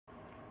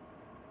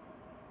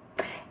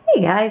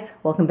Hey guys,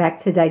 welcome back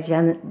to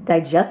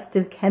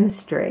Digestive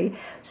Chemistry.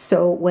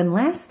 So when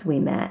last we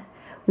met,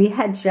 we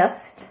had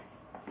just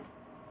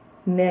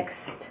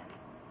mixed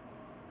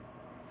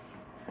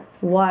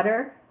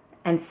water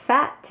and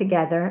fat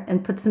together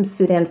and put some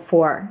Sudan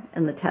 4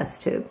 in the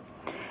test tube.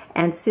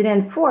 And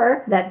Sudan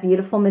 4, that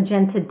beautiful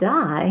magenta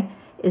dye,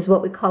 is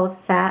what we call a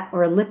fat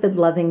or a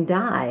lipid-loving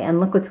dye. And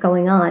look what's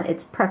going on.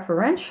 It's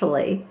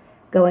preferentially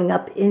going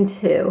up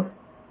into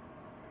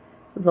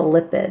the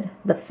lipid,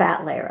 the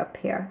fat layer up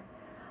here.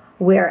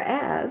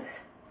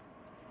 Whereas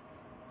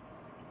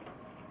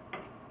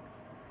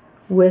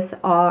with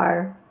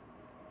our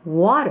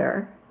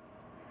water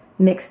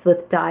mixed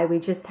with dye, we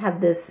just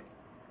have this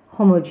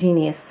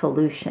homogeneous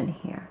solution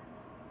here.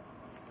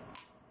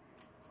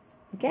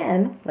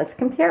 Again, let's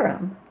compare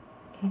them.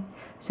 Okay.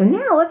 So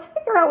now let's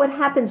figure out what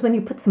happens when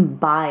you put some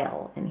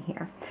bile in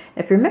here.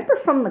 If you remember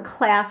from the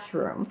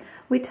classroom,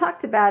 we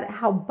talked about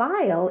how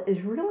bile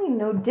is really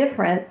no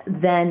different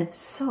than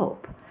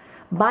soap.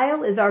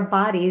 Bile is our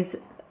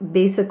body's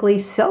basically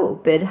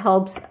soap. It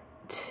helps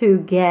to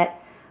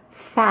get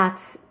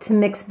fats to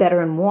mix better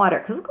in water.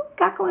 Because look what we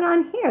got going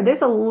on here.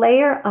 There's a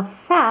layer of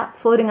fat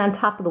floating on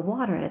top of the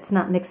water and it's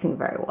not mixing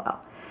very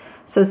well.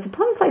 So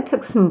suppose I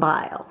took some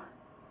bile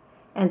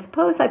and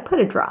suppose I put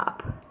a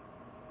drop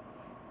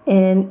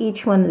in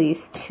each one of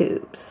these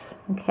tubes,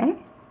 okay?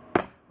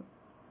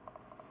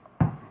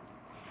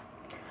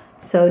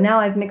 So now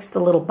I've mixed a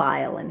little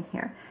bile in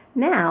here.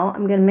 Now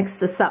I'm going to mix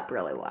this up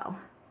really well.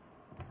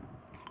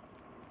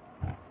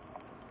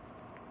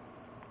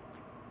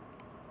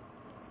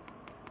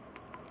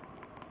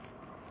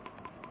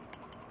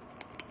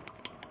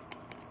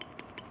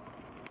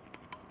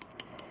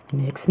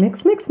 Mix,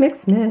 mix, mix,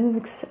 mix,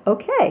 mix.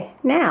 Okay,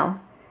 now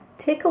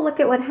take a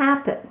look at what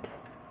happened.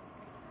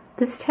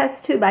 This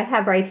test tube I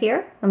have right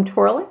here, I'm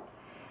twirling.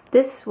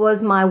 This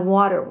was my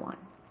water one.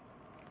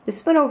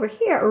 This one over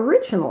here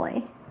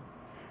originally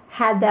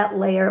had that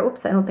layer.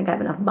 Oops, I don't think I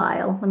have enough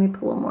bile. Let me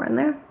put a little more in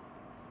there.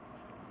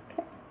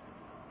 Okay.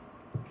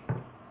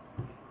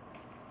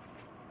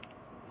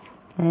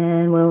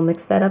 And we'll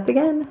mix that up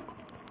again.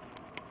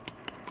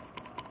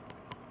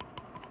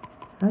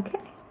 Okay.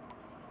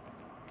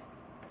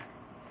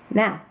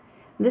 Now,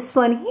 this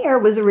one here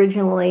was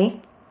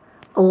originally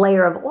a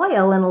layer of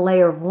oil and a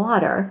layer of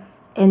water,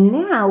 and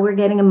now we're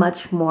getting a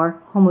much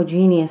more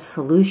homogeneous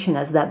solution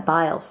as that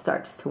bile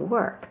starts to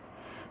work.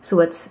 So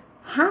what's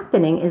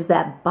happening is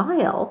that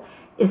bile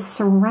is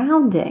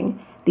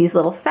surrounding these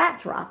little fat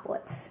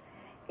droplets.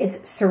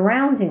 It's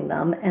surrounding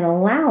them and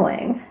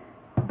allowing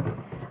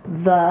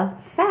the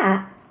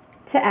fat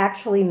to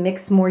actually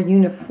mix more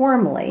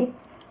uniformly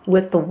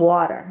with the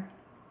water,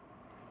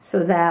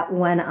 so that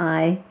when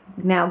I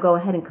now go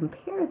ahead and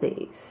compare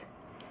these,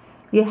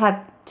 you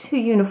have two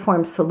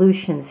uniform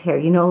solutions here.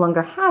 You no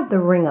longer have the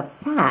ring of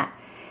fat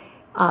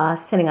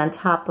sitting on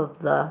top of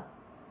the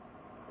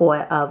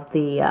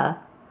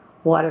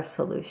water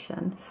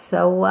solution.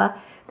 So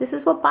this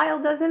is what bile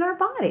does in our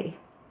body.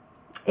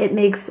 It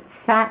makes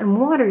fat and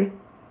water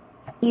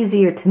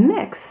easier to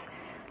mix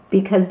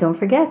because, don't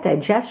forget,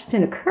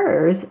 digestion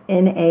occurs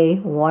in a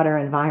water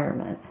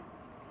environment.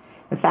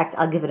 In fact,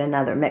 I'll give it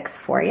another mix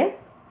for you.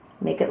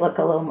 Make it look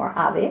a little more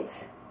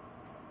obvious.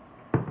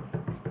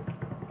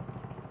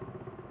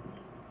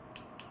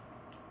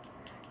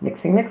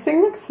 Mixing,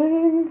 mixing,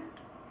 mixing.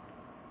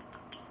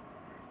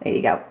 There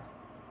you go.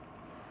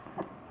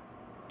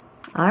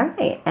 All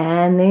right,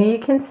 and there you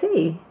can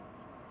see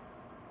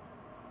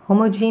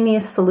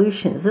homogeneous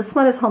solutions. This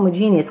one is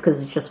homogeneous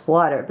because it's just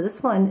water, but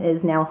this one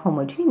is now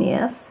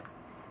homogeneous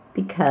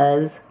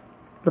because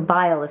the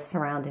bile is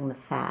surrounding the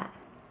fat.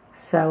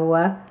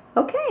 So,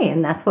 okay,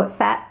 and that's what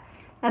fat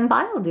and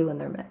bile do when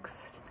they're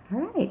mixed.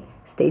 All right,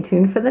 stay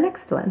tuned for the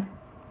next one.